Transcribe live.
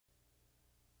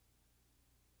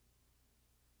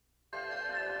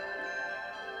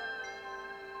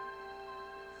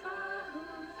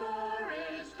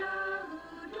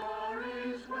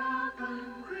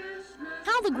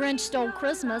How the Grinch Stole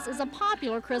Christmas is a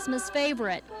popular Christmas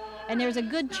favorite, and there's a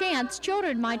good chance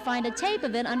children might find a tape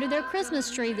of it under their Christmas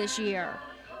tree this year.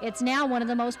 It's now one of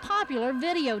the most popular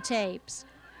videotapes.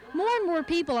 More and more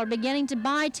people are beginning to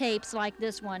buy tapes like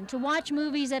this one to watch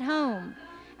movies at home.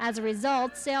 As a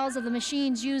result, sales of the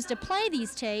machines used to play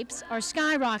these tapes are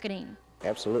skyrocketing.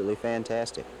 Absolutely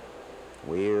fantastic.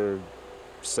 We're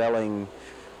selling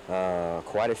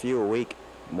quite a few a week,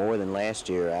 more than last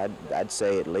year. I'd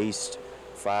say at least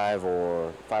five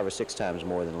or six times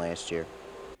more than last year.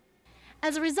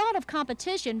 As a result of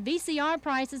competition, VCR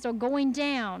prices are going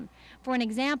down. For an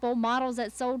example, models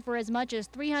that sold for as much as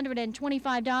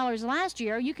 $325 last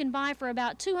year, you can buy for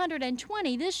about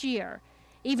 $220 this year.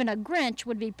 Even a Grinch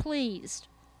would be pleased.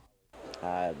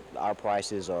 Our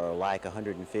prices are like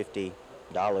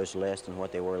 $150 less than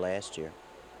what they were last year.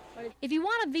 If you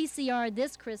want a VCR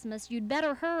this Christmas, you'd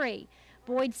better hurry.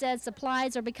 Boyd says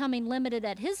supplies are becoming limited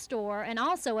at his store and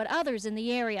also at others in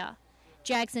the area.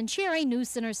 Jackson Cherry, News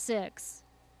Center 6.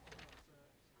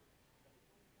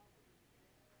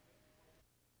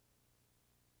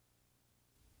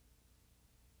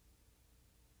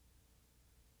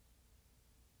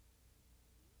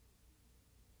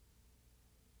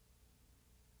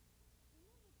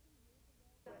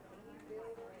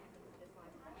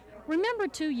 Remember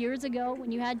 2 years ago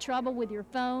when you had trouble with your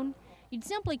phone? You'd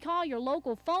simply call your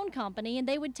local phone company and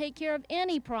they would take care of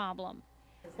any problem.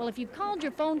 Well, if you've called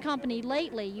your phone company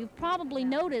lately, you've probably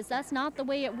noticed that's not the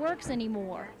way it works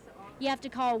anymore. You have to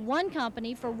call one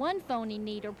company for one phony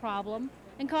need or problem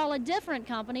and call a different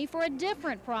company for a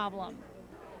different problem.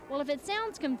 Well, if it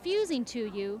sounds confusing to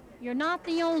you, you're not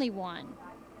the only one.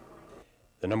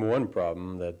 The number one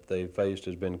problem that they've faced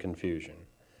has been confusion,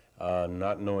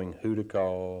 not knowing who to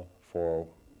call for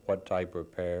what type of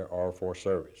repair or for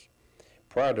service.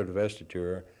 Prior to the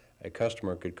divestiture, a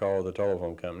customer could call the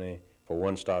telephone company for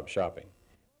one-stop shopping.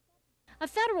 A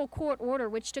federal court order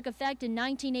which took effect in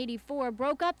 1984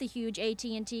 broke up the huge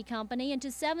AT&T company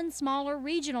into 7 smaller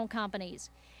regional companies.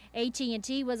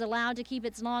 AT&T was allowed to keep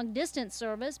its long-distance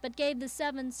service but gave the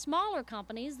 7 smaller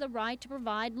companies the right to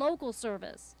provide local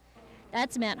service.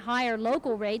 That's meant higher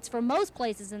local rates for most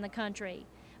places in the country.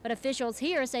 But officials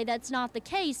here say that's not the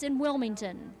case in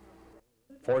Wilmington.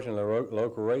 Fortunately,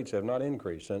 local rates have not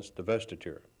increased since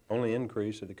divestiture. Only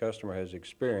increase that the customer has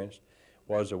experienced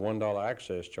was a $1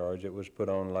 access charge that was put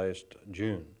on last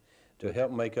June to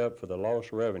help make up for the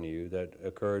lost revenue that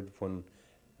occurred when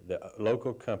the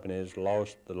local companies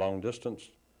lost the long distance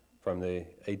from the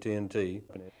AT&T.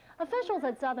 Officials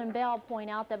at Southern Bell point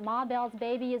out that Ma Bell's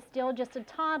baby is still just a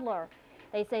toddler.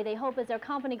 They say they hope as their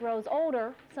company grows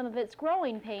older, some of its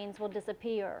growing pains will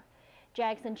disappear.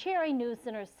 Jackson Cherry, News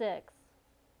Center 6.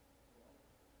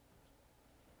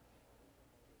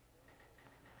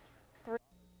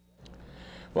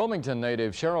 Wilmington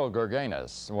native Cheryl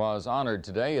Gerganis was honored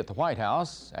today at the White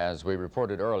House. As we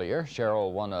reported earlier,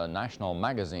 Cheryl won a national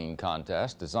magazine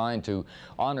contest designed to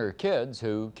honor kids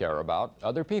who care about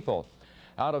other people.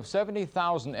 Out of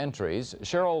 70,000 entries,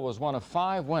 Cheryl was one of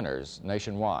 5 winners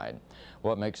nationwide.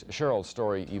 What makes Cheryl's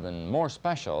story even more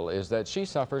special is that she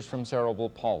suffers from cerebral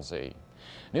palsy.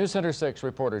 News Center 6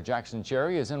 reporter Jackson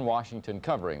Cherry is in Washington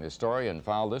covering this story and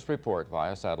filed this report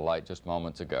via satellite just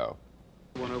moments ago.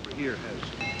 One over here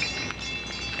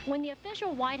has. When the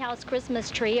official White House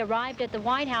Christmas tree arrived at the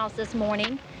White House this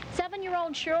morning,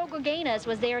 7-year-old Cheryl Gerganis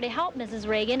was there to help Mrs.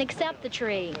 Reagan accept the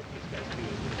tree.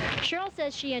 Cheryl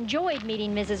says she enjoyed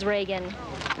meeting Mrs. Reagan.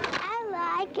 I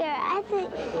like her. I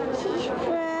think she's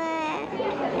fun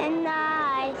and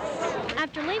nice.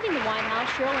 After leaving the White House,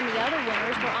 Cheryl and the other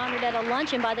winners were honored at a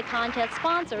luncheon by the contest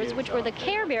sponsors, which were the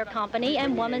Care Bear Company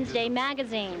and Woman's Day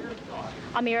magazine.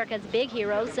 America's Big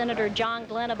Hero, Senator John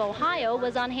Glenn of Ohio,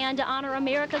 was on hand to honor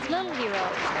America's Little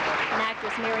Heroes. And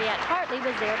actress Mariette Hartley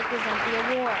was there to present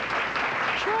the award.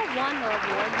 Cheryl won her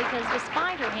award because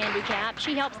despite her handicap,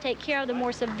 she helps take care of the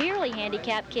more severely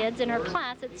handicapped kids in her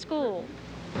class at school.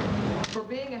 For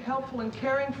being a helpful and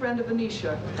caring friend of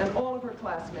Anisha and all of her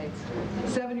classmates,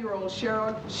 7-year-old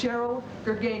Cheryl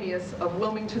Gerganis of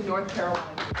Wilmington, North Carolina.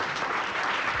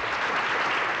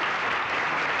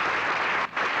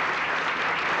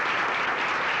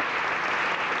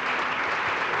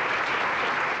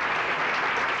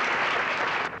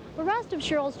 The rest of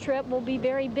Cheryl's trip will be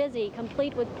very busy,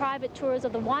 complete with private tours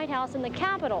of the White House and the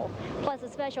Capitol, plus a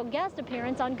special guest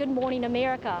appearance on Good Morning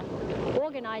America.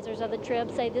 Organizers of the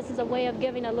trip say this is a way of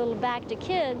giving a little back to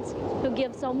kids who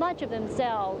give so much of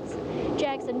themselves.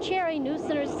 Jackson Cherry, News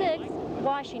Center 6,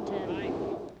 Washington.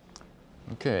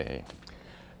 Okay.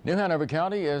 New Hanover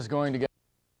County is going to get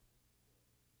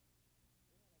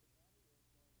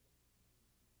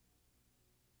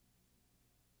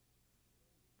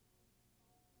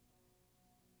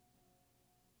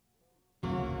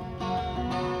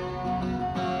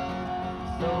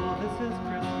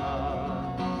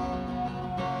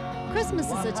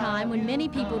Christmas is a time when many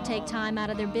people take time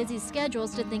out of their busy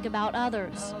schedules to think about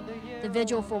others. The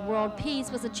Vigil for World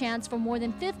Peace was a chance for more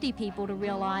than 50 people to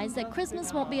realize that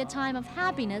Christmas won't be a time of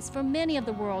happiness for many of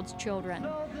the world's children,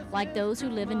 like those who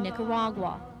live in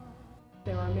Nicaragua.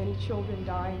 There are many children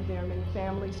dying there, many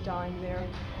families dying there,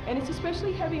 and it's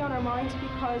especially heavy on our minds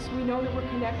because we know that we're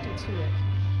connected to it.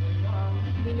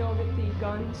 We know that the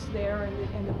guns there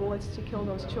and the bullets to kill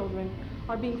those children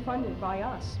are being funded by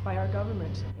us, by our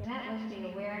government.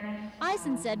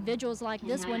 Eisen said vigils like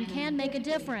this one can make a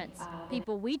difference.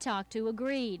 People we talked to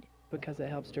agreed. Because it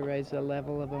helps to raise the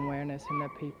level of awareness in the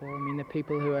people. I mean, the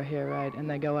people who are here, right, and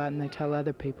they go out and they tell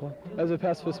other people. As a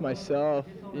pacifist myself,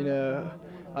 you know,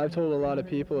 I've told a lot of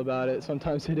people about it.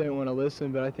 Sometimes they don't want to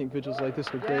listen, but I think vigils like this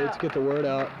are great to get the word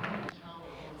out.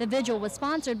 The vigil was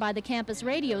sponsored by the campus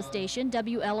radio station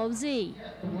WLOZ.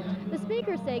 The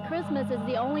speakers say Christmas is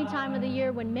the only time of the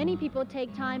year when many people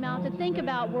take time out to think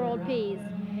about world peace.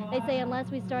 They say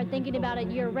unless we start thinking about it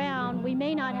year-round, we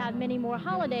may not have many more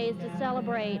holidays to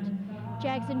celebrate.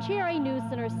 Jackson Cherry, News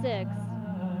Center 6.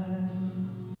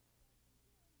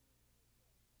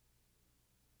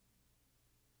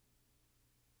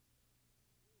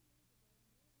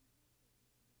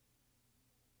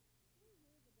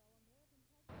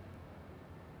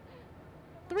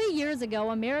 Three years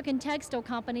ago, American textile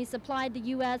companies supplied the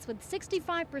U.S. with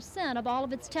 65% of all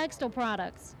of its textile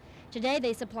products. Today,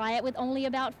 they supply it with only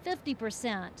about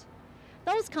 50%.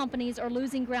 Those companies are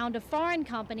losing ground to foreign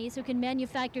companies who can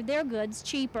manufacture their goods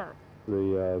cheaper.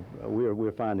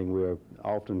 We're finding we're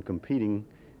often competing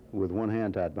with one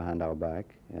hand tied behind our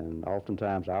back, and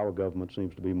oftentimes our government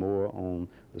seems to be more on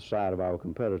the side of our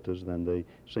competitors than they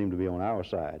seem to be on our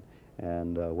side.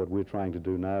 And what we're trying to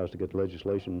do now is to get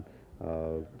legislation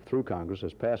through Congress,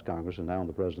 has passed Congress and now on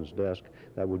the President's desk,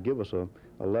 that would give us a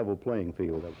level playing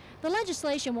field. The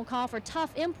legislation will call for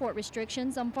tough import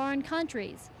restrictions on foreign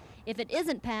countries. If it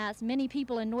isn't passed, many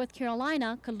people in North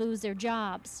Carolina could lose their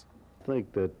jobs. I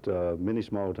think that many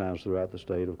small towns throughout the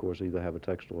state, of course, either have a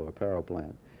textile or apparel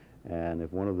plant. And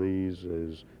if one of these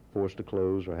is forced to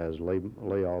close or has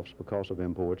layoffs because of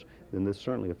imports, then this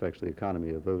certainly affects the economy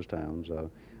of those towns.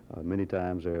 Many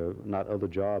times there are not other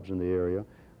jobs in the area.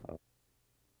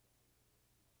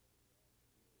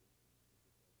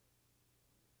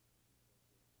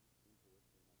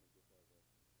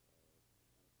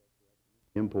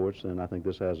 Imports, and I think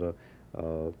this has an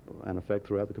effect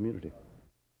throughout the community.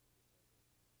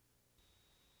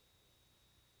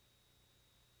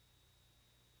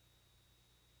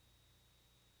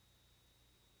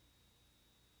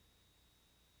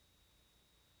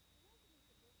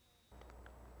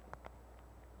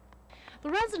 The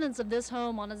residents of this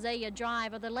home on Azalea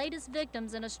Drive are the latest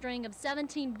victims in a string of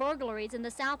 17 burglaries in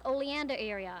the South Oleander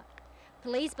area.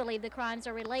 Police believe the crimes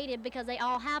are related because they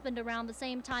all happened around the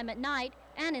same time at night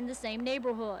and in the same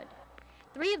neighborhood.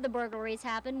 3 of the burglaries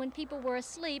happened when people were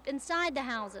asleep inside the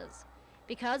houses.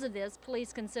 Because of this,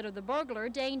 police consider the burglar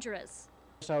dangerous.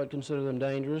 I would consider them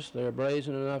dangerous. They're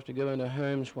brazen enough to go into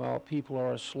homes while people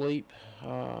are asleep,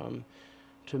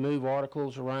 to move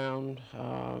articles around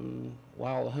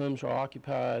while the homes are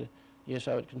occupied. Yes,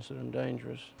 I would consider them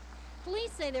dangerous.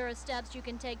 Police say there are steps you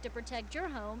can take to protect your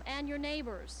home and your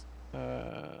neighbors.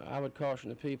 I would caution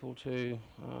the people to,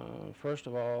 first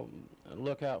of all,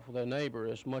 look out for their neighbor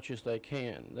as much as they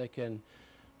can. They can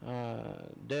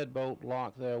deadbolt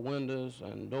lock their windows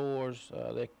and doors.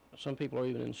 Some people are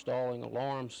even installing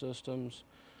alarm systems.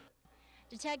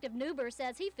 Detective Newber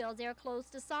says he feels they're close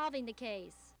to solving the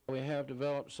case. We have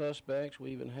developed suspects.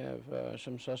 We even have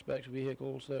some suspect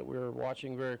vehicles that we're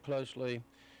watching very closely.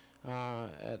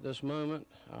 At this moment,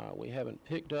 we haven't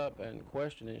picked up and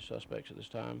questioned any suspects at this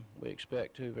time. We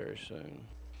expect to very soon.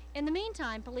 In the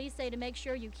meantime, police say to make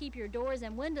sure you keep your doors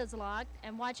and windows locked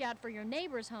and watch out for your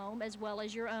neighbor's home as well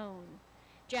as your own.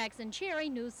 Jackson Cherry,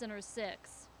 News Center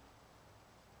 6.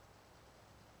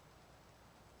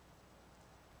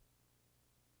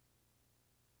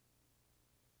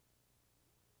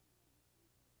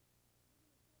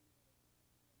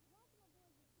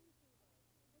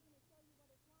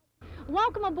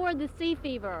 Welcome aboard the Sea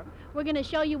Fever. We're going to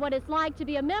show you what it's like to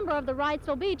be a member of the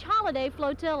Wrightsville Beach Holiday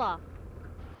Flotilla.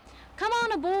 Come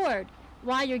on aboard.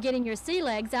 While you're getting your sea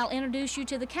legs, I'll introduce you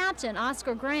to the captain,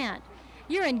 Oscar Grant.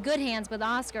 You're in good hands with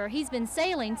Oscar. He's been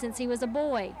sailing since he was a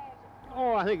boy.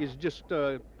 Oh, I think it's just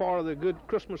part of the good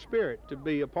Christmas spirit to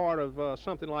be a part of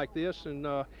something like this,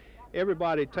 and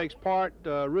everybody takes part,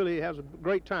 really has a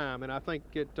great time, and I think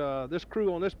this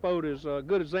crew on this boat is a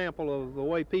good example of the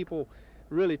way people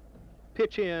really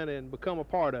pitch in and become a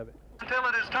part of it. Until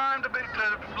it is time to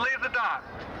leave the dock.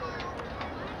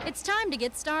 It's time to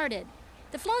get started.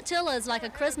 The flotilla is like a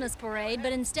Christmas parade,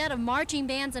 but instead of marching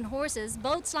bands and horses,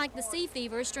 boats like the Sea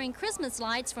Fever string Christmas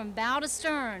lights from bow to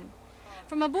stern.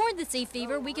 From aboard the Sea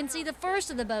Fever, we can see the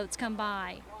first of the boats come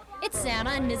by. It's Santa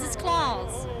and Mrs.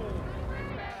 Claus.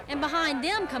 And behind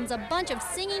them comes a bunch of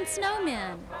singing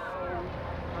snowmen.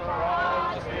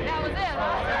 That was it.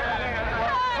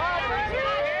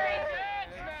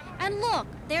 And look,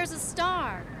 there's a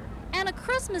star, and a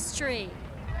Christmas tree,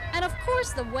 and of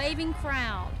course the waving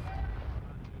crowd.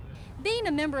 Being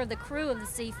a member of the crew of the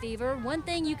Sea Fever, one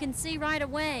thing you can see right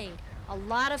away, a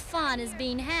lot of fun is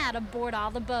being had aboard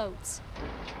all the boats.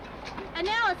 And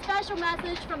now a special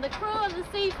message from the crew of the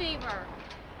Sea Fever.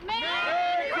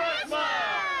 Merry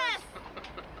Christmas!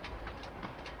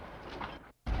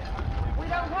 We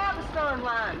don't have a stern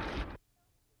line.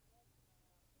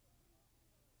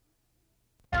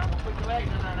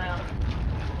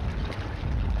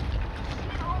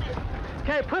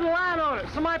 Okay, put a line on it.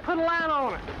 Somebody put a line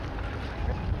on it.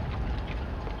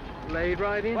 Laid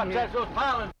right in here.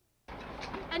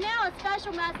 And now a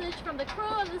special message from the crew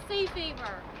of the Sea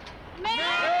Fever.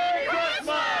 Merry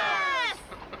Christmas!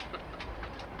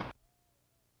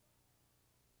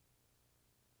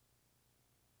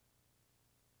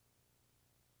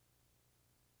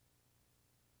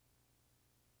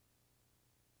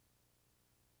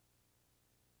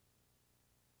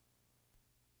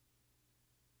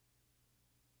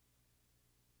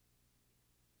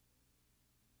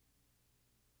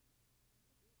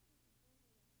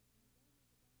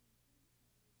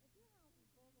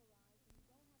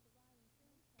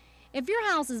 If your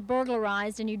house is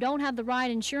burglarized and you don't have the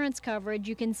right insurance coverage,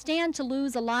 you can stand to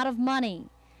lose a lot of money.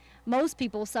 Most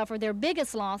people suffer their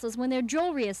biggest losses when their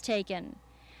jewelry is taken.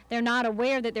 They're not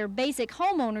aware that their basic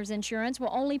homeowner's insurance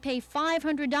will only pay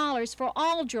 $500 for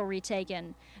all jewelry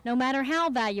taken, no matter how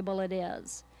valuable it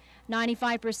is.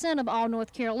 95% of all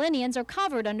North Carolinians are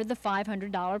covered under the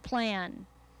 $500 plan.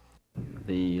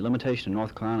 The limitation in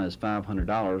North Carolina is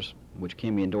 $500, which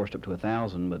can be endorsed up to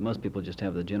 $1,000, but most people just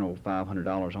have the general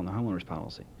 $500 on their homeowner's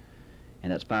policy.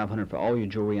 And that's $500 for all your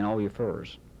jewelry and all your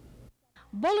furs.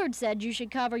 Bullard said you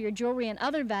should cover your jewelry and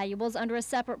other valuables under a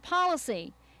separate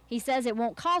policy. He says it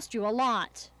won't cost you a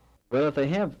lot. Well, if they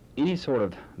have any sort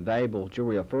of valuable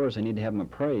jewelry or furs, they need to have them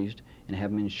appraised and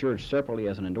have them insured separately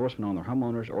as an endorsement on their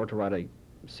homeowners, or to write a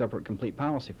separate complete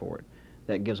policy for it.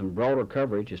 That gives them broader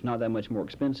coverage. It's not that much more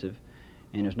expensive,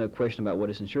 and there's no question about what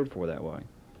it's insured for that way.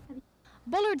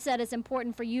 Bullard said it's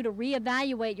important for you to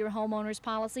reevaluate your homeowner's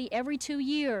policy every 2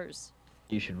 years.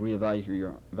 You should reevaluate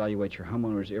your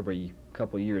homeowners every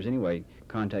couple of years anyway.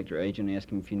 Contact your agent and ask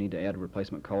him if you need to add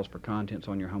replacement cost for contents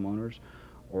on your homeowners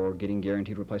or getting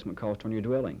guaranteed replacement cost on your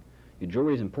dwelling. Your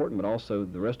jewelry is important, but also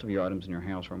the rest of your items in your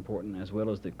house are important, as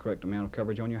well as the correct amount of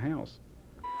coverage on your house.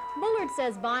 Bullard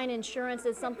says buying insurance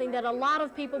is something that a lot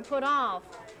of people put off,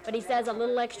 but he says a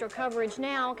little extra coverage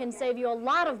now can save you a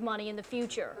lot of money in the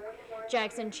future.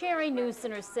 Jackson Cherry, News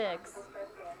Center 6.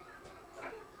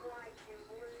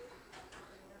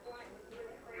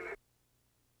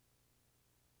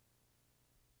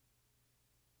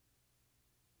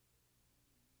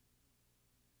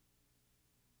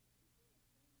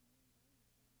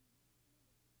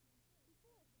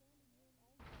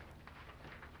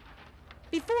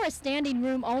 Before a standing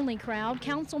room only crowd,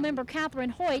 Councilmember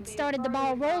Catherine Hoyt started the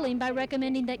ball rolling by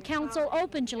recommending that Council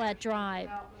open Gillette Drive.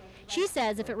 She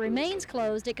says if it remains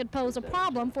closed, it could pose a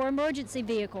problem for emergency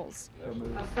vehicles.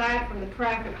 Aside from the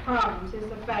traffic problems is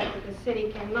the fact that the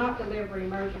city cannot deliver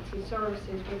emergency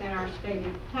services within our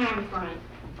stated time frame.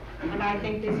 And I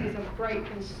think this is of great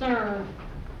concern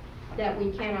that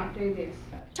we cannot do this.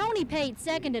 Tony Pate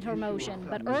seconded her motion,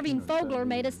 but Irving Fogler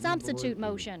made a substitute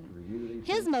motion.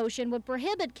 His motion would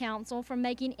prohibit council from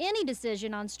making any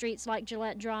decision on streets like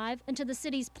Gillette Drive until the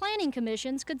city's planning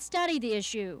commissions could study the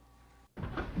issue.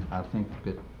 I think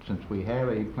that since we have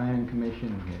a planning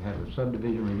commission, we have a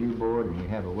subdivision review board, and we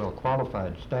have a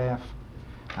well-qualified staff,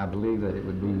 I believe that it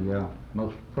would be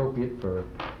most appropriate for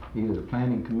either the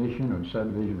planning commission or the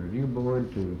subdivision review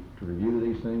board to review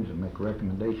these things and make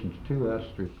recommendations to us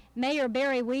through. Mayor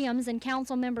Barry Williams and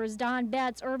council members Don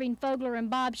Betts, Irving Fogler, and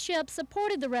Bob Shipp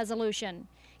supported the resolution.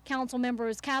 Council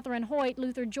members Catherine Hoyt,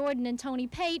 Luther Jordan, and Tony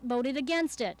Pate voted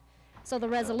against it. So the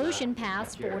resolution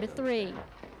passed 4-3.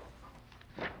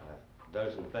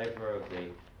 Those in favor of the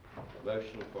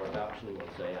motion for adoption will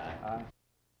say aye. Aye.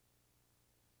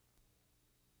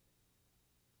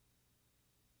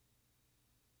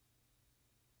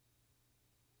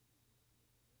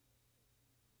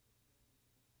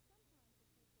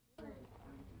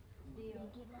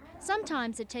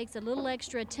 Sometimes it takes a little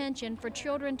extra attention for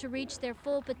children to reach their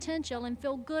full potential and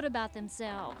feel good about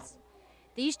themselves.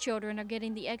 These children are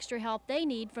getting the extra help they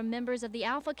need from members of the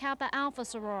Alpha Kappa Alpha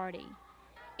sorority.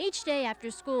 Each day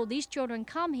after school, these children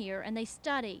come here and they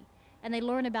study, and they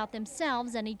learn about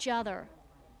themselves and each other.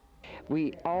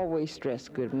 We always stress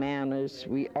good manners.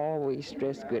 We always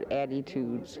stress good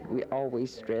attitudes. We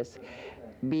always stress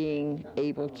being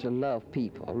able to love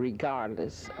people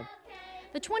regardless of.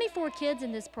 The 24 kids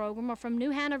in this program are from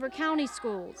New Hanover County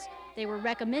schools. They were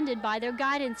recommended by their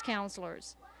guidance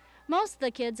counselors. Most of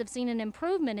the kids have seen an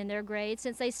improvement in their grades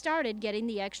since they started getting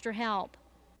the extra help.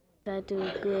 I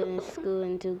do good in school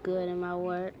and do good in my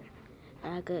work.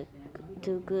 I could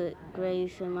do good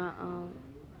grades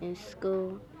in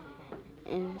school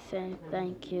and say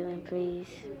thank you and please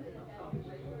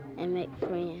and make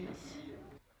friends.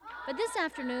 But this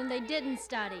afternoon they didn't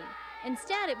study.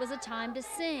 Instead, it was a time to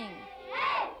sing.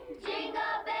 Hey! Jingle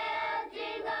bells,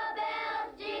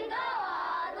 jingle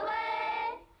all the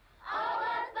way. Oh,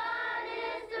 what fun it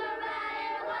is to ride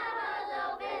in a one-horse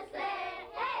open sleigh.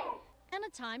 Hey! And a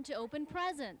time to open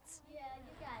presents. Yeah,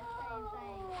 you guys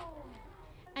same thing.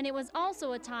 And it was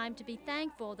also a time to be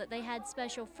thankful that they had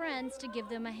special friends to give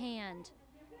them a hand.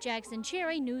 Jackson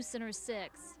Cherry, News Center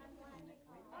 6.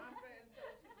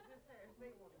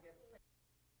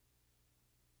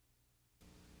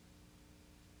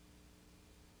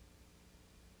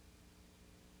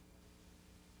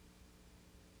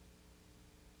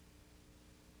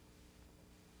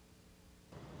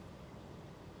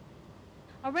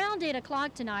 Around 8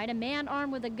 o'clock tonight, a man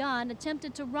armed with a gun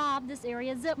attempted to rob this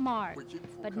area Zip Mart.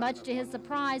 But much to his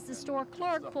surprise, the store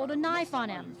clerk pulled a knife on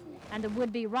him, and the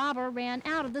would-be robber ran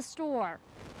out of the store.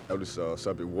 I noticed a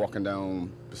subject walking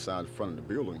down beside the front of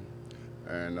the building,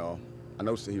 and I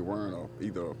noticed that he wearing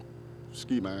either a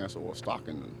ski mask or a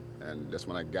stocking, and that's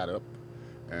when I got up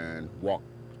and walked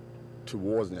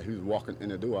towards him. He was walking in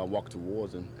the door. I walked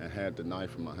towards him and had the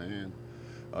knife in my hand.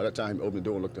 That time he opened the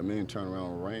door, looked at me, and turned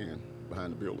around and ran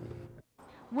behind the building.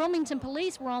 Wilmington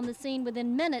police were on the scene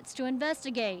within minutes to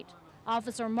investigate.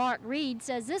 Officer Mark Reed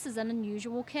says this is an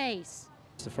unusual case.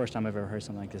 It's the first time I've ever heard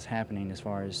something like this happening as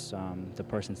far as the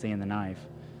person seeing the knife.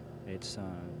 It's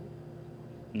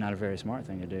not a very smart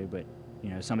thing to do, but you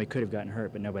know, somebody could have gotten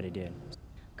hurt, but nobody did.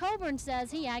 Coburn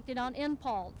says he acted on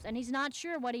impulse, and he's not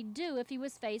sure what he'd do if he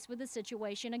was faced with the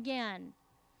situation again.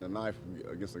 The knife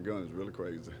against the gun is really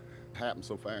crazy. It happens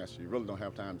so fast, you really don't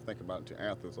have time to think about it until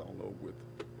after it's all over with.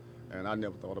 And I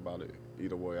never thought about it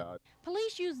either way.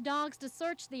 Police used dogs to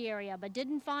search the area, but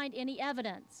didn't find any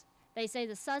evidence. They say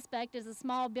the suspect is a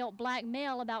small-built black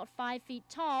male about 5 feet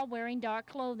tall wearing dark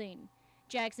clothing.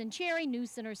 Jackson Cherry,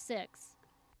 News Center 6.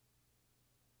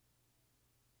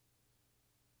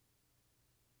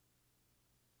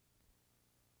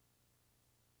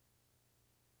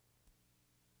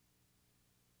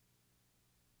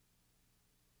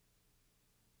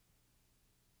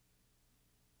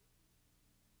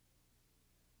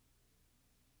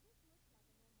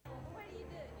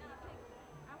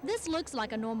 This looks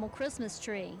like a normal Christmas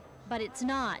tree, but it's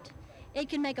not. It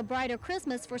can make a brighter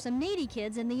Christmas for some needy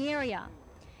kids in the area.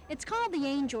 It's called the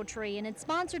Angel Tree, and it's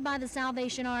sponsored by the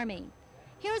Salvation Army.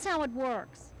 Here's how it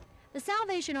works. The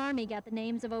Salvation Army got the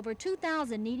names of over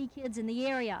 2,000 needy kids in the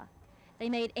area. They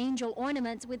made angel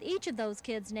ornaments with each of those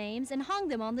kids' names and hung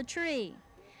them on the tree.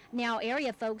 Now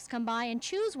area folks come by and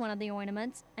choose one of the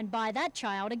ornaments and buy that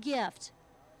child a gift.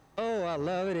 Oh, I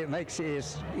love it.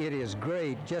 It is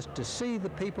great just to see the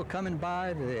people coming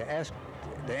by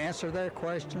to answer their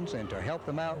questions and to help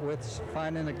them out with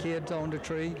finding the kids on the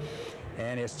tree.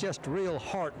 And it's just real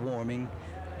heartwarming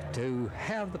to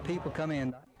have the people come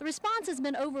in. The response has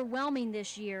been overwhelming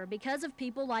this year because of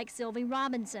people like Sylvie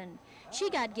Robinson. She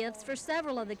got gifts for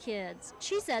several of the kids.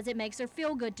 She says it makes her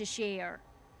feel good to share.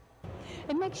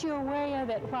 It makes you aware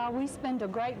that while we spend a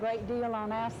great deal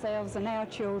on ourselves and our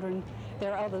children,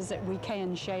 there are others that we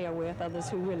can share with, others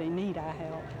who really need our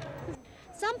help.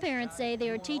 Some parents say they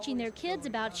are teaching their kids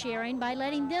about sharing by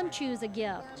letting them choose a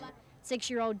gift.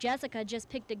 6-year-old Jessica just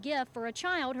picked a gift for a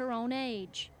child her own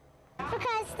age.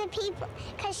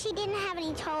 Because she didn't have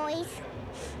any toys.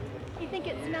 You think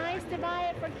it's nice to buy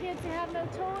it for kids who have no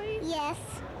toys? Yes.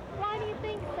 Why do you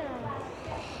think so?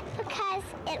 Because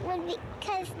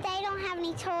they don't have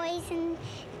any toys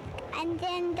and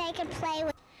then they could play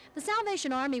with. The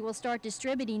Salvation Army will start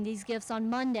distributing these gifts on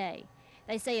Monday.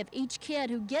 They say if each kid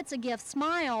who gets a gift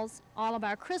smiles, all of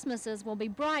our Christmases will be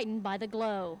brightened by the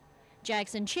glow.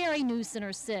 Jackson Cherry, News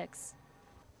Center 6.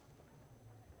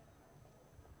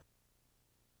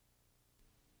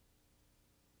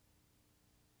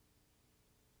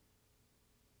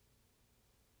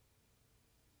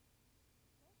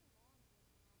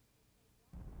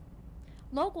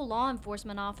 Local law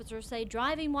enforcement officers say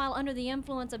driving while under the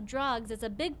influence of drugs is a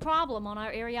big problem on our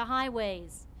area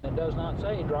highways. It does not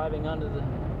say driving under the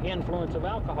influence of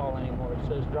alcohol anymore. It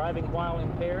says driving while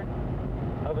impaired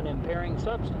of an impairing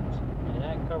substance. And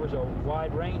that covers a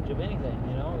wide range of anything,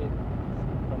 you know,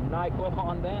 from NyQuil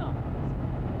on down.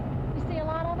 You see a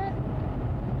lot of it?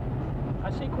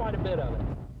 I see quite a bit of it.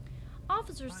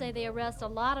 Officers say they arrest a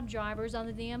lot of drivers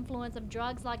under the influence of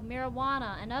drugs like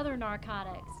marijuana and other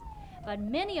narcotics. But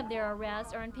many of their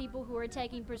arrests are in people who are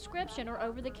taking prescription or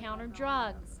over-the-counter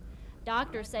drugs.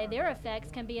 Doctors say their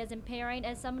effects can be as impairing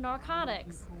as some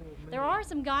narcotics. There are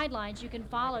some guidelines you can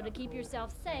follow to keep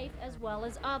yourself safe as well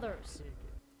as others.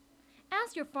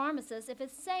 Ask your pharmacist if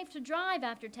it's safe to drive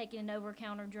after taking an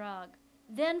over-the-counter drug.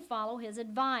 Then follow his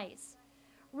advice.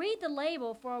 Read the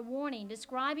label for a warning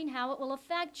describing how it will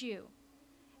affect you.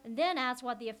 And then ask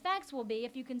what the effects will be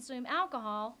if you consume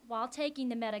alcohol while taking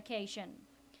the medication.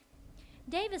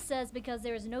 Davis says because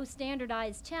there is no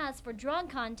standardized test for drug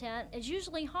content, it's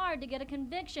usually hard to get a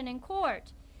conviction in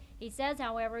court. He says,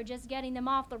 however, just getting them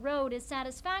off the road is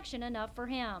satisfaction enough for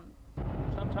him.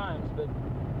 Sometimes, but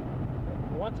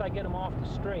once I get them off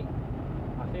the street,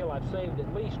 I feel I've saved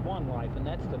at least one life, and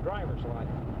that's the driver's life.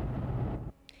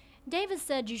 Davis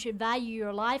said you should value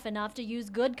your life enough to use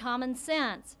good common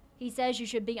sense. He says you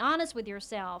should be honest with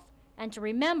yourself and to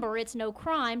remember it's no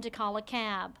crime to call a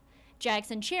cab.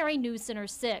 Jackson Cherry, News Center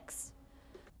 6.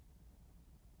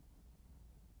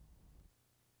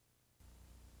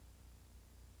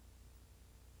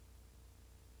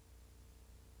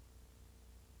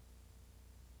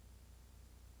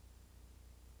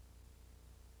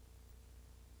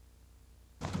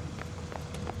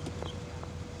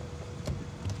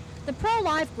 The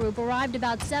pro-life group arrived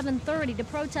about 7:30 to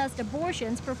protest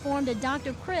abortions performed at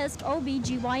Dr. Crisp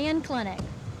OB/GYN clinic.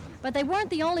 But they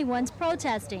weren't the only ones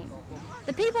protesting.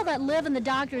 The people that live in the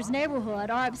doctor's neighborhood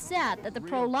are upset that the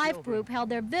pro-life group held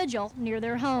their vigil near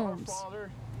their homes.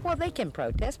 Well, they can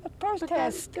protest, but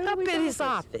protest up at his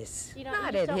office,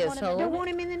 not at his home. Don't want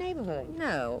him in the neighborhood.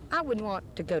 No, I wouldn't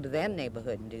want to go to their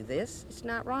neighborhood and do this. It's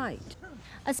not right.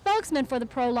 A spokesman for the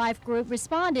pro-life group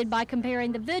responded by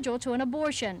comparing the vigil to an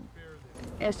abortion.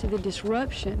 As to the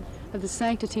disruption of the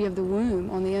sanctity of the womb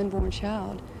on the unborn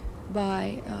child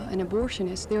by an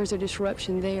abortionist, there is a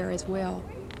disruption there as well.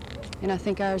 And I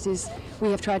think ours is, we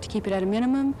have tried to keep it at a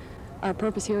minimum. Our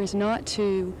purpose here is not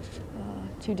to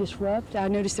disrupt. I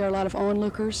notice there are a lot of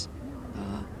onlookers.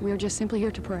 We are just simply here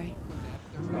to pray.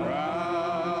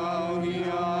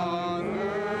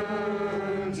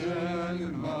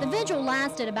 The vigil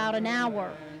lasted about an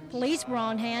hour. Police were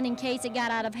on hand in case it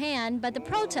got out of hand, but the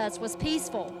protest was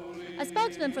peaceful. A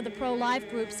spokesman for the pro-life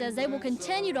group says they will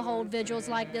continue to hold vigils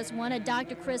like this one at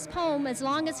Dr. Crisp's home as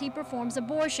long as he performs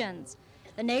abortions.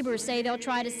 The neighbors say they'll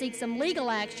try to seek some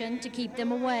legal action to keep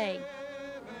them away.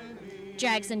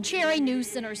 Jackson Cherry, News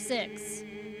Center 6.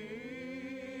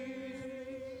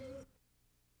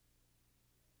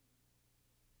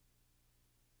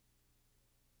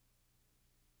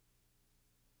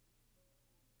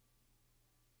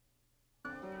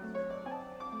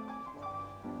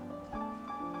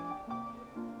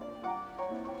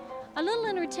 A little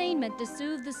entertainment to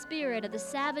soothe the spirit of the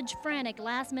savage, frantic,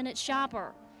 last-minute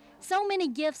shopper. So many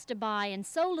gifts to buy and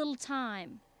so little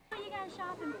time. What are you guys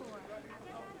shopping for?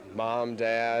 Mom,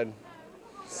 Dad,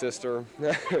 sister,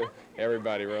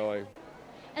 everybody really.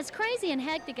 As crazy and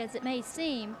hectic as it may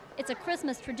seem, it's a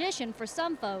Christmas tradition for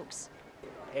some folks.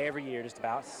 Every year, just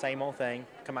about, same old thing.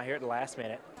 Come out here at the last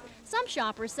minute. Some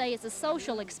shoppers say it's a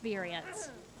social experience.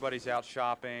 Everybody's out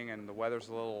shopping and the weather's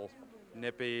a little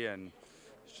nippy and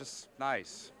it's just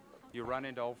nice. You run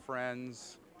into old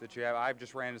friends that you have. I've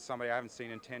just ran into somebody I haven't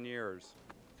seen in 10 years.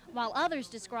 While others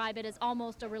describe it as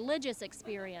almost a religious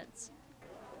experience.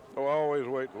 Oh, I always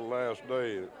wait till the last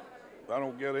day. I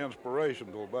don't get inspiration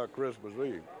until about Christmas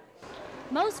Eve.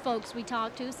 Most folks we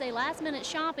talk to say last-minute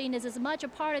shopping is as much a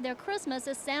part of their Christmas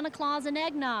as Santa Claus and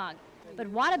eggnog. But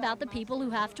what about the people who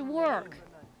have to work?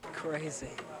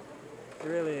 Crazy. It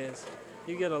really is.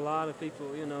 You get a lot of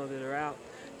people, you know, that are out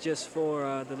just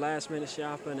for the last-minute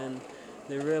shopping, and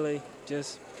they really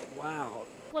just, wow.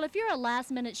 Well, if you're a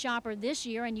last-minute shopper this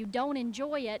year and you don't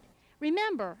enjoy it,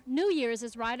 remember, New Year's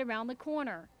is right around the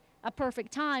corner. A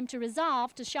perfect time to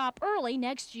resolve to shop early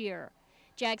next year.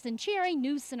 Jackson Cherry,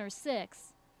 News Center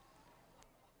 6.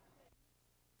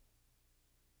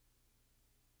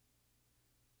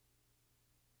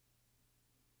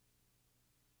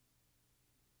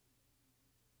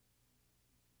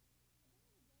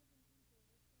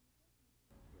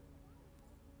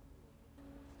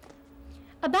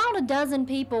 About a dozen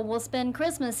people will spend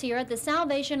Christmas here at the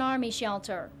Salvation Army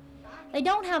shelter. They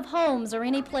don't have homes or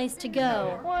any place to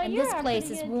go, and this place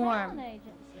is warm.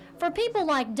 For people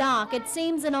like Doc, it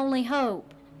seems an only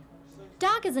hope.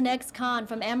 Doc is an ex-con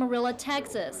from Amarillo,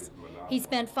 Texas. He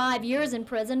spent 5 years in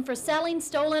prison for selling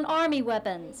stolen Army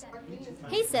weapons.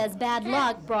 He says bad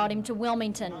luck brought him to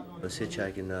Wilmington. I was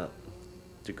hitchhiking up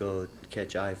to go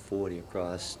catch I-40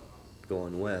 across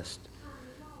going west.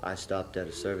 I stopped at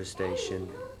a service station,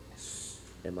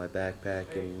 and my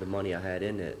backpack and the money I had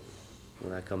in it,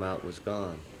 when I come out, was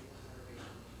gone.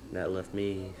 And that left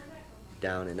me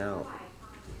down and out.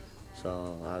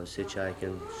 So I was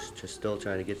hitchhiking, just still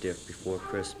trying to get there before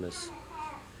Christmas.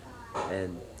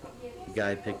 And the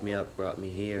guy picked me up, brought me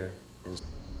here.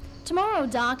 Tomorrow,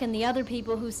 Doc and the other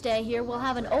people who stay here will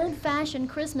have an old-fashioned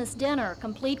Christmas dinner,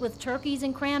 complete with turkeys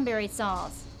and cranberry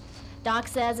sauce. Doc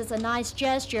says it's a nice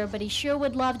gesture, but he sure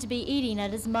would love to be eating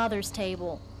at his mother's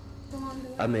table.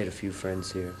 I made a few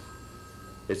friends here.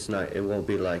 It won't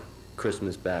be like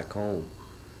Christmas back home,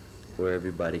 where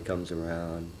everybody comes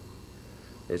around.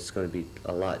 It's going to be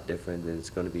a lot different, and it's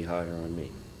going to be harder on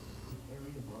me.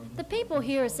 The people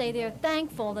here say they're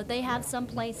thankful that they have some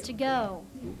place to go,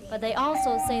 but they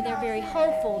also say they're very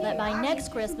hopeful that by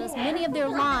next Christmas many of their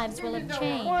lives will have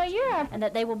changed and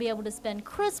that they will be able to spend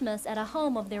Christmas at a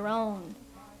home of their own.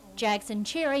 Jackson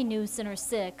Cherry, News Center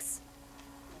 6.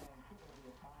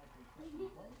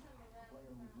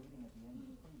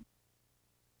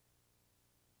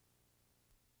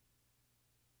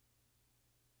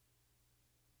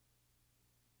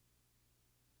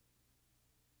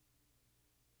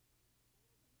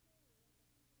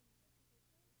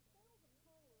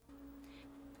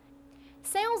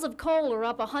 Sales of coal are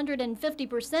up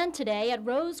 150% today at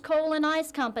Rose Coal and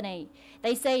Ice Company.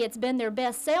 They say it's been their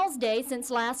best sales day since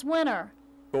last winter.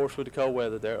 Of course, with the cold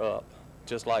weather, they're up,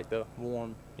 just like the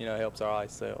warm, helps our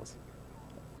ice sales.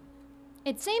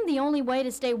 It seemed the only way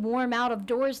to stay warm out of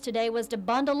doors today was to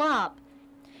bundle up.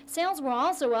 Sales were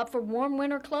also up for warm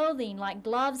winter clothing like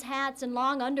gloves, hats, and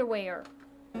long underwear.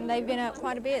 They've been up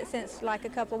quite a bit since like a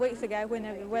couple of weeks ago when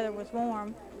the weather was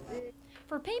warm.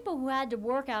 For people who had to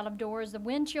work out of doors, the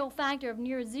wind chill factor of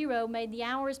near zero made the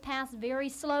hours pass very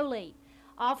slowly.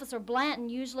 Officer Blanton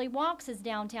usually walks his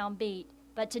downtown beat,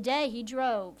 but today he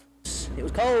drove. It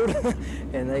was cold,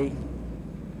 and they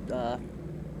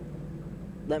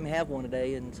let me have one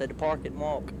today and said to park it and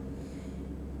walk.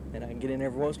 And I can get in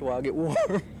every once in a while, get warm.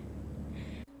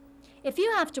 If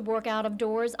you have to work out of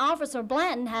doors, Officer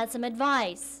Blanton has some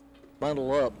advice.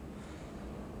 Bundle up.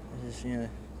 Just,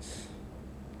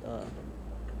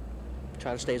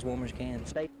 try to stay as warm as you can.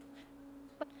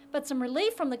 But some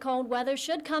relief from the cold weather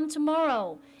should come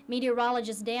tomorrow.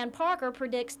 Meteorologist Dan Parker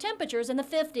predicts temperatures in the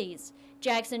 50s.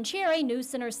 Jackson Cherry, News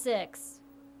Center 6.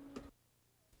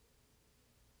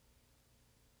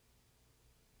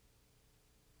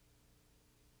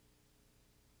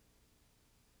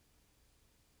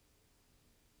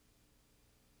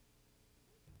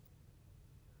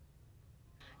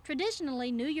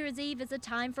 Traditionally, New Year's Eve is a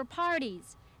time for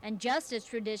parties. And just as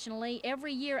traditionally,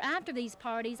 every year after these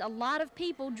parties, a lot of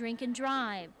people drink and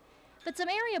drive. But some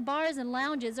area bars and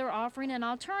lounges are offering an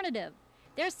alternative.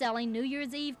 They're selling New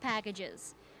Year's Eve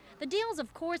packages. The deals,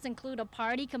 of course, include a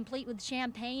party complete with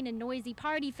champagne and noisy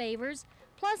party favors,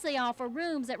 plus they offer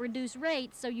rooms at reduced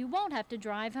rates so you won't have to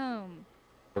drive home.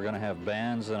 We're going to have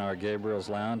bands in our Gabriel's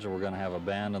Lounge, and we're going to have a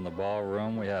band in the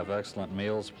ballroom. We have excellent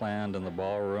meals planned in the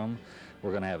ballroom.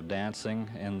 We're going to have dancing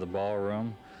in the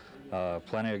ballroom.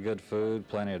 Plenty of good food,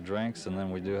 plenty of drinks, and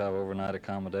then we do have overnight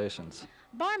accommodations.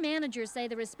 Bar managers say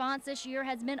the response this year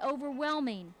has been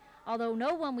overwhelming. Although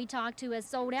no one we talked to has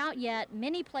sold out yet,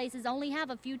 many places only have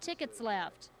a few tickets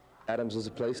left. Adams is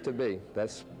a place to be.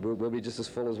 We'll be just as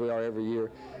full as we are every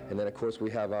year. And then, of course, we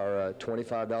have our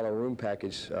 $25 room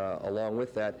package. Along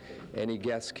with that, any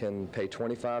guest can pay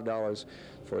 $25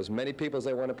 for as many people as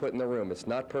they want to put in the room. It's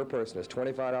not per person. It's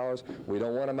 $25. We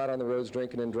don't want them out on the roads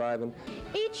drinking and driving.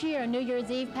 Each year, New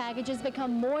Year's Eve packages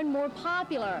become more and more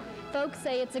popular. Folks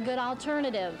say it's a good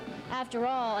alternative. After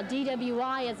all, a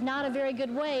DWI is not a very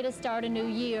good way to start a new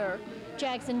year.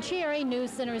 Jackson Cherry,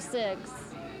 News Center 6.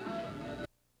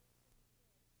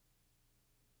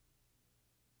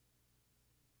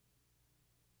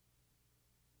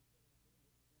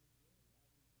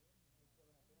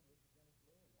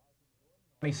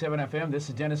 FM, this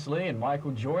is Dennis Lee and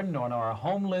Michael Jordan on our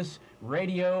Homeless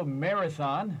Radio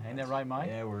Marathon. Ain't that right, Mike?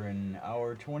 Yeah, we're in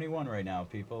hour 21 right now,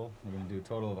 people. We're going to do a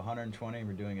total of 120.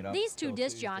 We're doing it up. These two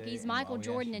disc jockeys, Michael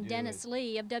Jordan and Dennis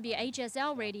Lee of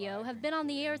WHSL Radio, have been on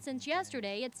the air since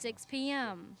yesterday at 6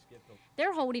 p.m.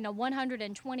 They're holding a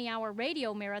 120-hour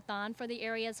radio marathon for the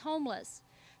area's homeless.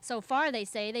 So far, they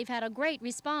say they've had a great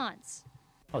response.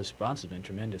 Oh, the response has been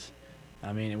tremendous.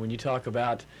 I mean, when you talk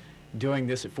about doing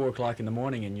this at 4 o'clock in the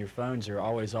morning and your phones are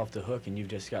always off the hook and you've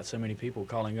just got so many people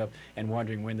calling up and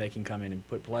wondering when they can come in and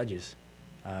put pledges,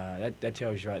 that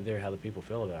tells you right there how the people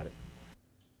feel about it.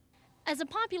 As the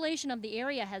population of the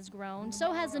area has grown,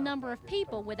 so has the number of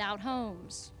people without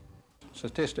homes.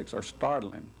 Statistics are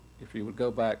startling. If you would go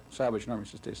back, Salvation Army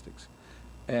statistics,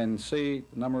 and see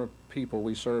the number of people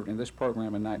we served in this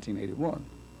program in 1981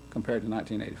 compared to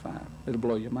 1985, it'll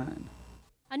blow your mind.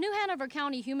 A new Hanover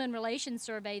County Human Relations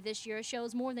survey this year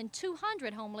shows more than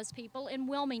 200 homeless people in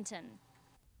Wilmington.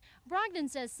 Brogdon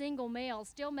says single males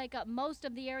still make up most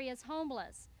of the area's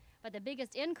homeless, but the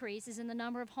biggest increase is in the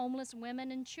number of homeless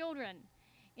women and children.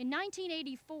 In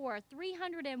 1984,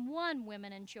 301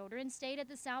 women and children stayed at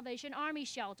the Salvation Army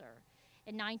shelter.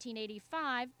 In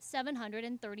 1985,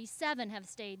 737 have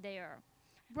stayed there.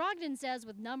 Brogdon says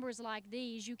with numbers like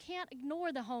these, you can't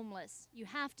ignore the homeless. You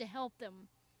have to help them.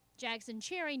 Jackson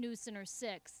Cherry, News Center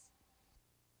 6.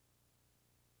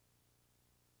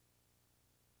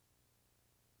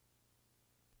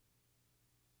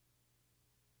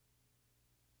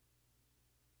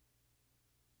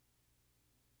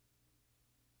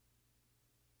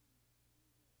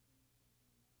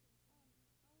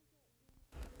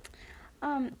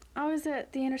 I was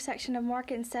at the intersection of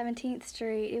Market and 17th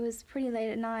Street. It was pretty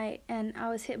late at night, and I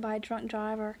was hit by a drunk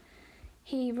driver.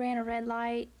 He ran a red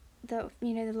light, the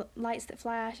lights that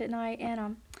flash at night,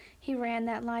 and he ran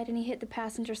that light and he hit the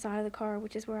passenger side of the car,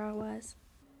 which is where I was.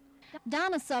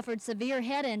 Donna suffered severe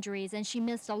head injuries and she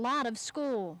missed a lot of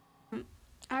school.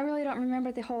 I really don't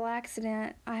remember the whole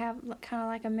accident. I have kind of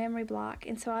like a memory block,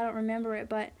 and so I don't remember it,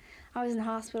 but I was in the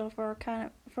hospital for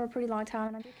a pretty long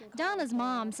time. Donna's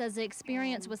mom says the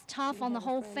experience was tough on the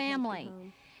whole family.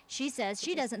 She says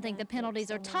she doesn't think the penalties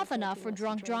are tough enough for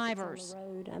drunk drivers.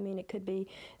 I mean, it could be,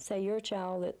 say, your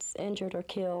child that's injured or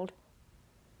killed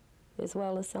as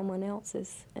well as someone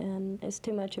else's, and it's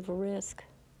too much of a risk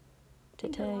to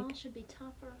take. The law should be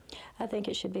tougher. I think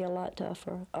it should be a lot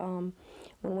tougher.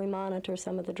 When we monitor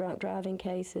some of the drunk driving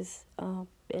cases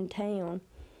in town,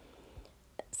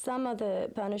 some of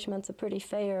the punishments are pretty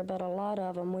fair, but a lot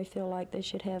of them we feel like they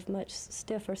should have much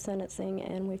stiffer sentencing,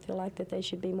 and we feel like that they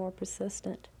should be more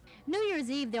persistent. New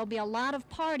Year's Eve, there'll be a lot of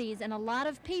parties and a lot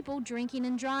of people drinking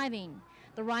and driving.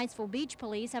 The Wrightsville Beach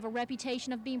Police have a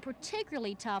reputation of being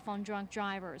particularly tough on drunk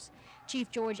drivers. Chief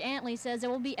George Antley says there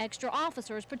will be extra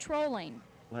officers patrolling.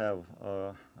 We'll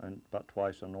have about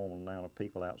twice the normal amount of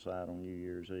people outside on New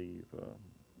Year's Eve,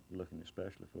 looking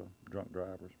especially for drunk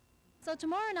drivers. So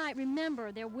tomorrow night,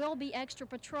 remember, there will be extra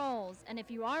patrols, and if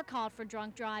you are caught for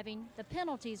drunk driving, the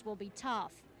penalties will be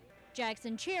tough.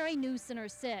 Jackson Cherry, News Center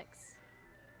 6.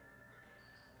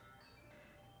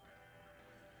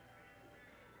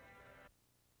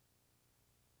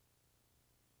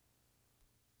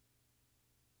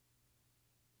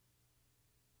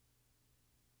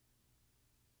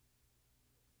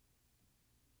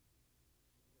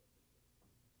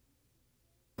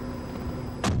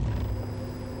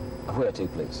 Where to,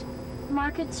 please?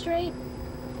 Market Street.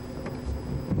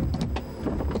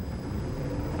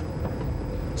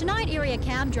 Tonight, area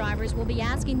cab drivers will be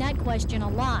asking that question a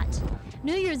lot.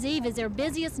 New Year's Eve is their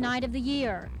busiest night of the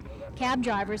year. Cab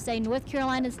drivers say North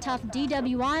Carolina's tough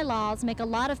DWI laws make a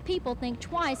lot of people think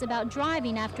twice about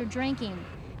driving after drinking,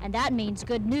 and that means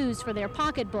good news for their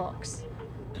pocketbooks.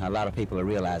 A lot of people are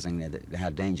realizing that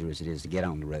how dangerous it is to get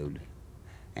on the road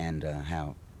and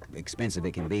how expensive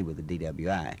it can be with the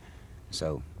DWI.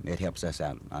 So it helps us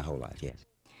out a whole lot, yes.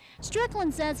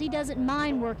 Strickland says he doesn't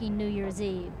mind working New Year's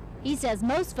Eve. He says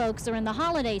most folks are in the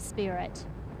holiday spirit.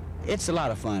 It's a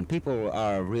lot of fun. People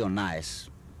are real nice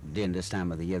during this time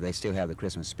of the year. They still have the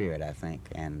Christmas spirit, I think,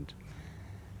 and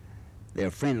they're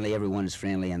friendly. Everyone is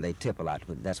friendly, and they tip a lot,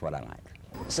 but that's what I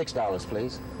like. $6,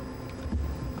 please.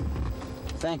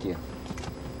 Thank you.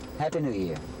 Happy New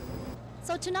Year.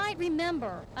 So tonight,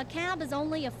 remember, a cab is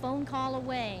only a phone call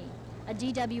away. A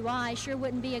DWI sure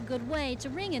wouldn't be a good way to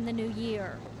ring in the new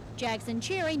year. Jackson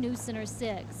Cherry, News Center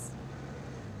 6.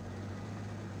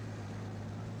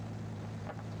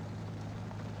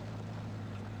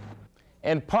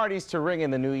 And parties to ring in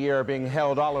the new year are being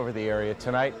held all over the area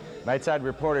tonight. Nightside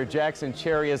reporter Jackson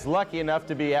Cherry is lucky enough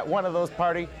to be at one of those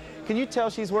parties. Can you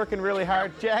tell she's working really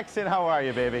hard? Jackson, how are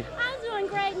you, baby? I'm doing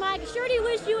great, Mike. Sure do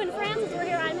wish you and Francis were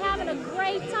here. I'm having a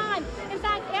great time. In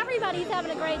fact, everybody everybody's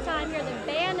having a great time here. The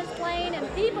band is playing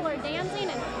and people are dancing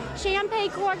and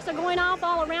champagne corks are going off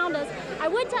all around us. I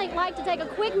would like to take a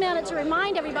quick minute to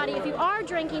remind everybody, if you are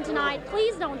drinking tonight,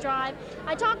 please don't drive.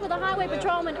 I talked with a highway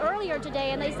patrolman earlier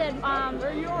today and they said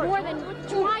more than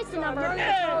twice the number of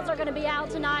patrols are going to be out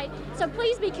tonight. So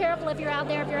please be careful if you're out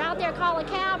there. If you're out there, call a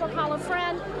cab or call a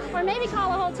friend or maybe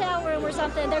call a hotel room or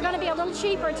something. They're going to be a little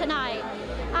cheaper tonight.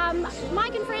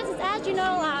 Mike and Francis, as you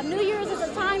know, New Year's is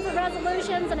a time for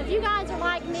resolutions, and if you guys are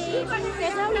like me,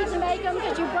 there's no need to make them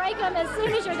because you break them as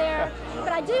soon as you're there.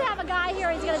 But I do have a guy here.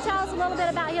 He's going to tell us a little bit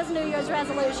about his New Year's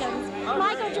resolutions.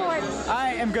 Michael Jordan.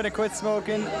 I am going to quit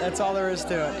smoking. That's all there is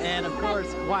to it. And, of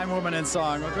course, Wine, Woman, and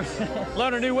Song.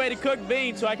 Learn a new way to cook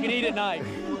beans so I can eat at night.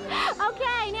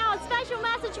 Okay, now a special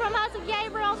message from us at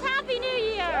Gabriel's. Happy New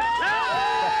Year!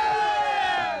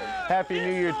 Happy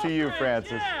New Year to you,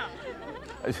 Francis.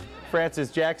 Francis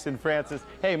Jackson, Francis.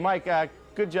 Hey, Mike,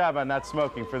 good job on not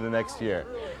smoking for the next year.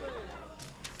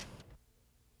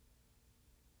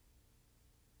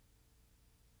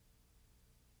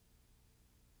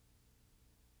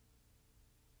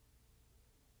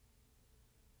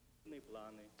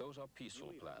 Those are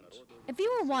peaceful plans. If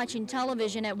you were watching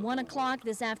television at 1 o'clock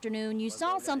this afternoon, you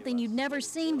saw something you'd never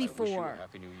seen before.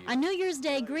 A New Year's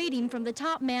Day greeting from the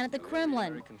top man at the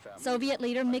Kremlin, Soviet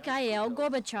leader Mikhail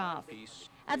Gorbachev.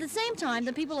 At the same time,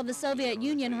 the people of the Soviet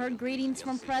Union heard greetings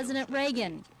from President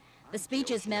Reagan. The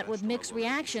speeches met with mixed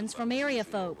reactions from area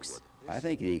folks. I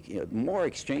think the more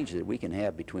exchanges that we can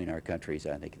have between our countries,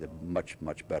 I think the much,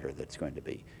 much better that's going to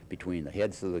be between the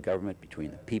heads of the government,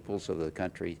 between the peoples of the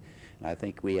country. And I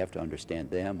think we have to understand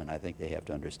them, and I think they have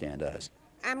to understand us.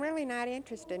 I'm really not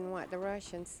interested in what the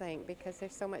Russians think because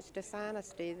there's so much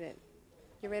dishonesty that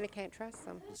you really can't trust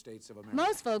them.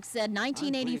 Most folks said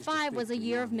 1985 was a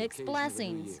year of mixed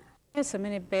blessings. There's so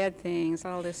many bad things,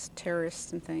 all this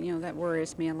terrorists and thing, that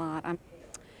worries me a lot.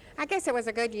 I guess it was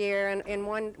a good year in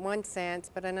one sense,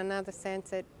 but in another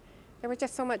sense, there was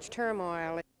just so much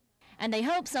turmoil. And they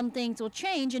hope some things will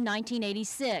change in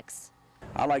 1986.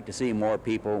 I like to see more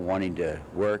people wanting to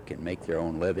work and make their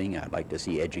own living. I'd like to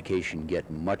see education get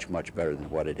much, much better than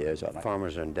what it is.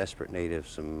 Farmers are in desperate need of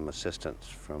some assistance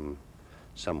from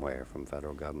somewhere, from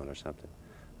federal government or something.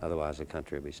 Otherwise, the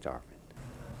country will be starving.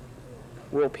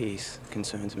 World peace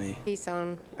concerns me. Peace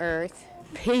on earth.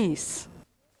 Peace.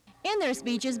 In their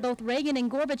speeches, both Reagan and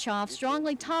Gorbachev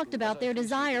strongly talked about their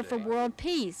desire for world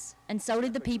peace, and so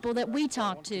did the people that we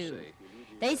talked to.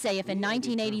 They say if in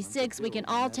 1986 we can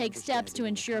all take steps to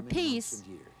ensure peace,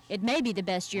 it may be the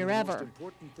best year ever.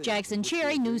 Jackson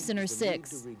Cherry, News Center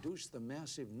 6. To reduce the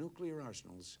massive nuclear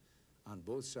arsenals on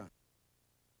both sides.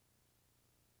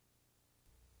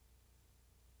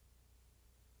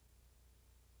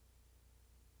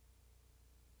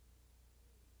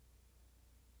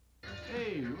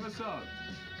 Hey, what's up?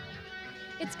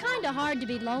 It's kind of hard to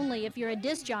be lonely if you're a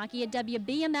disc jockey at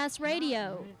WBMS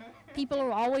Radio. People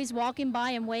are always walking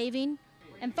by and waving,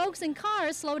 and folks in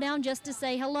cars slow down just to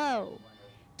say hello.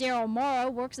 Daryl Morrow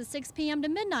works a 6 p.m. to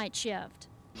midnight shift.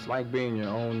 It's like being in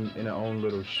your own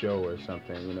little show or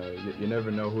something. You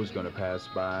never know who's going to pass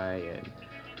by, and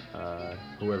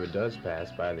whoever does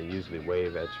pass by, they usually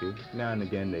wave at you. Now and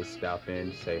again, they stop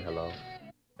in, say hello.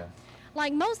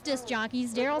 Like most disc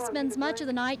jockeys, Daryl spends much of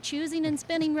the night choosing and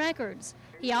spinning records.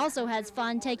 He also has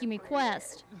fun taking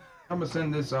requests. I'm going to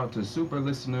send this out to super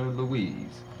listener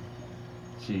Louise.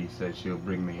 She said she'll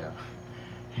bring me a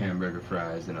hamburger,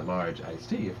 fries, and a large iced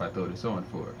tea if I throw this on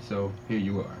for her. So here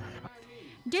you are.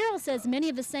 Daryl says many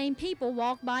of the same people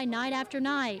walk by night after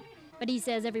night, but he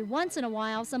says every once in a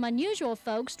while some unusual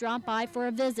folks drop by for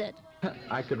a visit.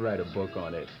 I could write a book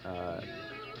on it.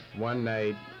 One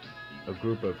night, a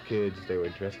group of kids, they were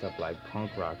dressed up like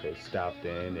punk rockers, stopped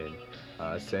in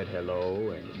and said hello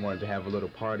and wanted to have a little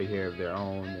party here of their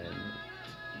own.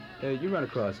 And you run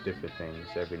across different things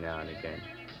every now and again.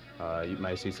 You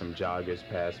might see some joggers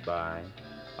pass by,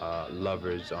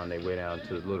 lovers on their way down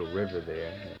to the little river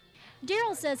there.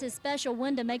 Daryl says his special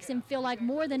window makes him feel like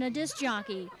more than a disc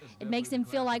jockey. It makes him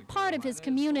feel like part of his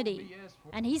community.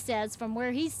 And he says from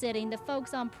where he's sitting, the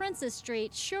folks on Princess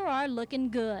Street sure are looking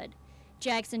good.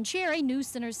 Jackson Cherry, News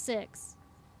Center 6.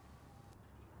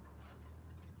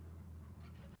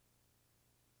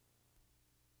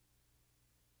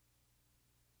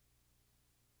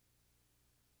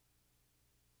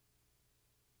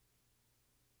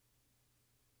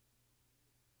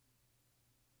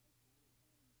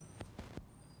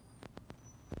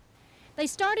 They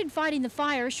started fighting the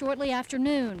fire shortly after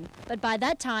noon, but by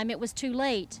that time it was too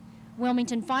late.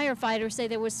 Wilmington firefighters say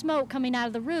there was smoke coming out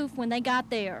of the roof when they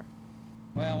got there.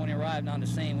 Well, when we arrived on the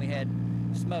scene, we had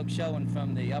smoke showing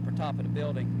from the upper top of the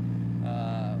building.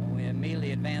 We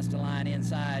immediately advanced a line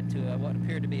inside to what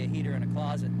appeared to be a heater in a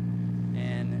closet,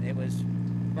 and it was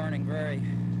burning very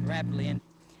rapidly.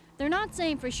 They're not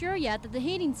saying for sure yet that the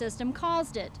heating system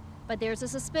caused it, but there's a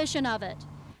suspicion of it.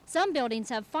 Some buildings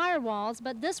have firewalls,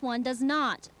 but this one does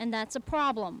not, and that's a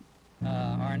problem.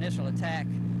 Our initial attack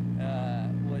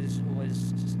was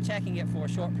checking it for a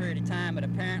short period of time, but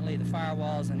apparently the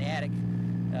firewalls in the attic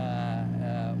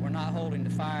were not holding the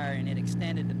fire, and it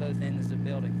extended to both ends of the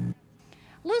building.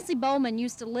 Lucy Bowman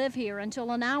used to live here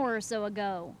until an hour or so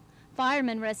ago.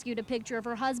 Firemen rescued a picture of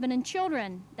her husband and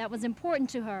children. That was important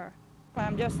to her.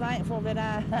 I'm just thankful that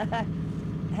I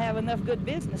have enough good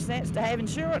business sense to have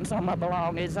insurance on my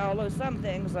belongings, although some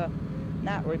things are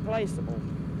not replaceable.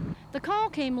 The call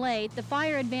came late, the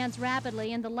fire advanced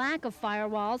rapidly, and the lack of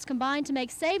firewalls combined to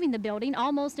make saving the building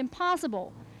almost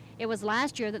impossible. It was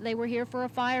last year that they were here for a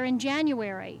fire in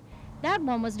January. That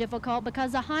one was difficult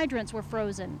because the hydrants were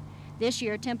frozen. This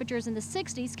year, temperatures in the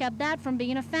 60s kept that from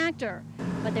being a factor.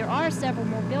 But there are several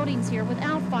more buildings here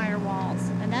without firewalls,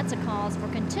 and that's a cause for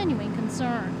continuing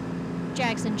concern.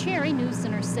 Jackson Cherry, News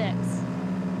Center 6.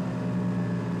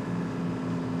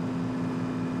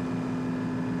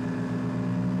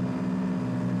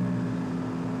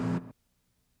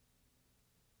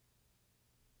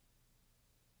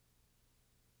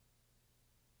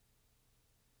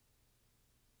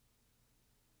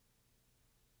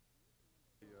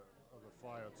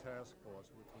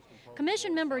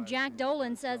 Commission member Jack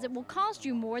Dolan says it will cost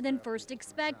you more than first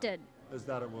expected. Is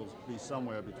that it will be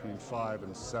somewhere between 5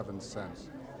 and 7 cents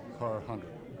per 100.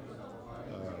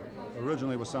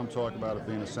 Originally, was some talk about it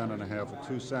being 1.5 cents or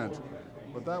 2 cents,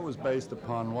 but that was based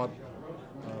upon what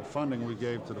funding we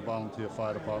gave to the volunteer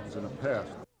fire departments in the past.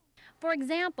 For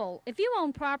example, if you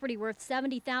own property worth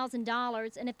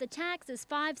 $70,000 and if the tax is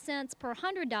 5 cents per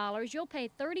 $100, you'll pay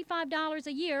 $35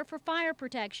 a year for fire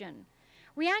protection.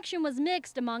 Reaction was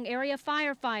mixed among area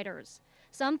firefighters.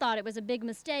 Some thought it was a big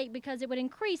mistake because it would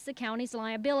increase the county's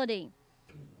liability.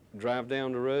 Drive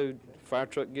down the road, fire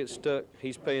truck gets stuck,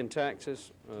 he's paying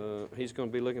taxes, he's going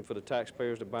to be looking for the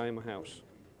taxpayers to buy him a house.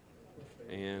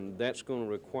 And that's going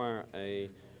to require a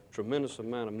tremendous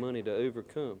amount of money to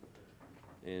overcome.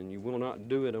 And you will not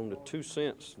do it on the 2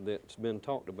 cents that's been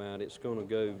talked about. It's going to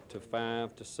go to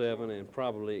 5 to 7 and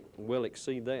probably will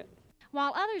exceed that.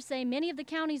 While others say many of the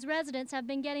county's residents have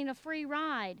been getting a free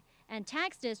ride, and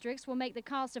tax districts will make the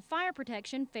cost of fire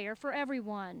protection fair for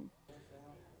everyone.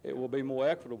 It will be more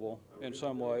equitable in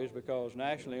some ways because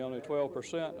nationally only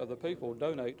 12% of the people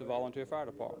donate to volunteer fire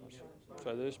departments.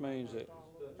 So this means that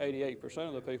 88%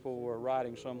 of the people were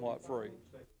riding somewhat free.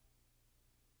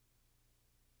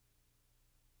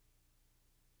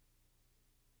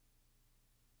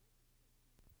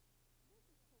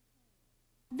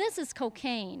 This is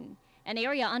cocaine. An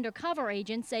area undercover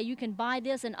agents say you can buy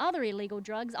this and other illegal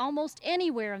drugs almost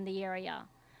anywhere in the area.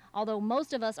 Although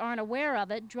most of us aren't aware of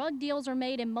it, drug deals are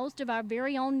made in most of our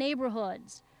very own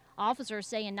neighborhoods. Officers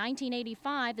say in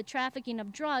 1985, the trafficking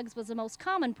of drugs was the most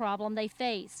common problem they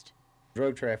faced.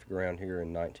 Drug traffic around here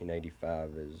in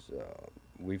 1985 is,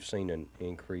 we've seen an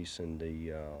increase in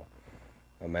the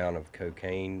amount of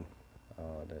cocaine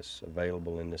that's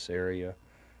available in this area.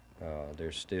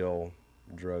 There's still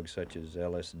drugs such as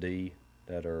LSD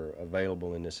that are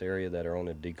available in this area that are on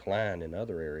a decline in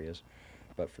other areas,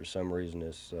 but for some reason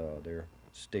they're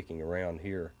sticking around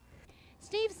here.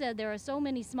 Steve said there are so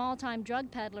many small-time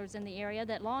drug peddlers in the area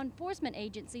that law enforcement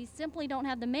agencies simply don't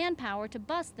have the manpower to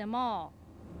bust them all.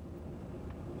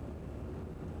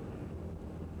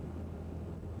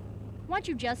 What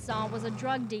you just saw was a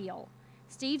drug deal.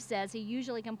 Steve says he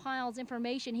usually compiles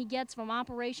information he gets from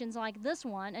operations like this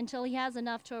one until he has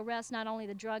enough to arrest not only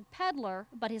the drug peddler,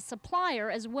 but his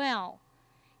supplier as well.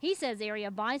 He says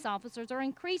area vice officers are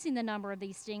increasing the number of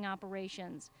these sting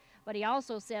operations, but he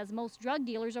also says most drug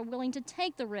dealers are willing to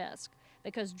take the risk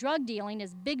because drug dealing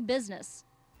is big business.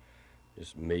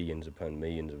 Just millions upon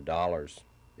millions of dollars,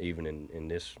 even in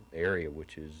this area,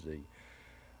 which is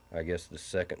I guess the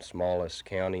second smallest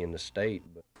county in the state.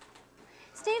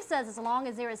 Steve says as long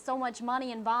as there is so much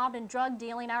money involved in drug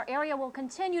dealing, our area will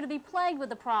continue to be plagued with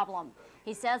the problem.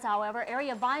 He says, however,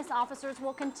 area vice officers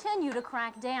will continue to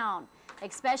crack down,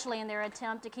 especially in their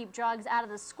attempt to keep drugs out of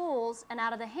the schools and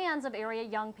out of the hands of area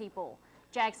young people.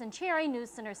 Jackson Cherry,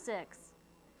 News Center 6.